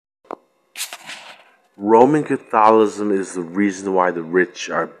Roman Catholicism is the reason why the rich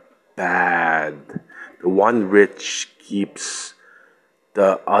are bad. The one rich keeps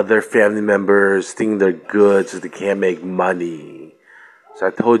the other family members thinking they're good so they can't make money. So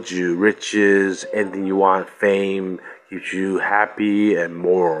I told you, riches, anything you want, fame, keeps you happy and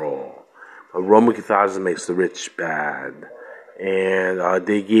moral. But Roman Catholicism makes the rich bad. And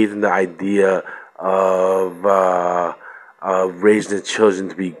they gave them the idea of raising the children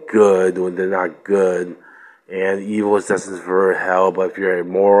to be good when they're not good. And evil is destined for hell, but if you're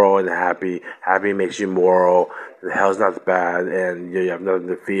immoral and happy, happy makes you moral, then hell's not bad, and you have nothing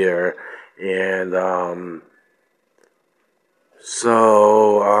to fear. And I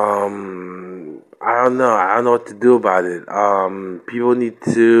don't know. I don't know what to do about it. People need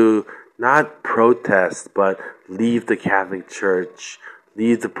to not protest, but leave the Catholic Church,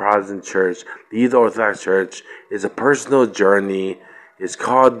 leave the Protestant Church, leave the Orthodox Church. It's a personal journey. It's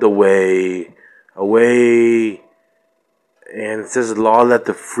called the Way. A way, and it says, "Law led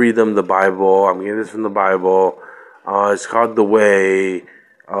to freedom." The Bible. I'm getting this from the Bible. It's called the Way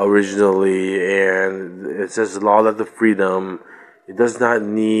originally, and it says, "Law led to freedom." It does not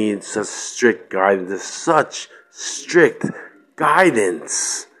need such strict guidance. There's such strict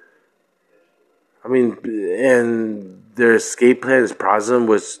guidance. I mean, and their escape plan is Protestant,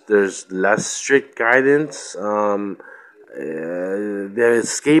 which there's less strict guidance. Their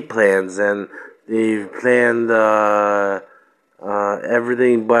escape plans, and they've planned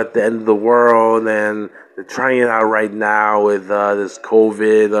everything but the end of the world, and they're trying it out right now with this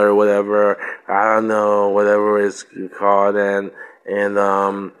COVID or whatever. I don't know, whatever it's called, and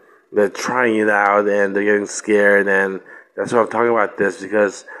they're trying it out, and they're getting scared, and that's why I'm talking about this,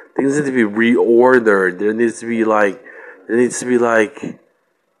 because things need to be reordered. There needs to be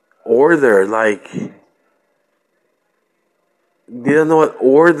order. Like, they don't know what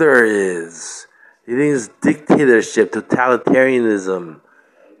order is. They think it's dictatorship, totalitarianism.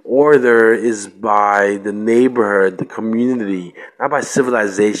 Order is by the neighborhood, the community, not by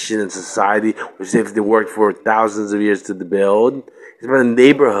civilization and society, which they worked for thousands of years to build. It's by the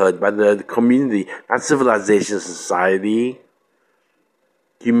neighborhood, by the community, not civilization and society.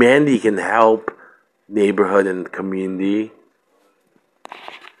 Humanity can help neighborhood and community.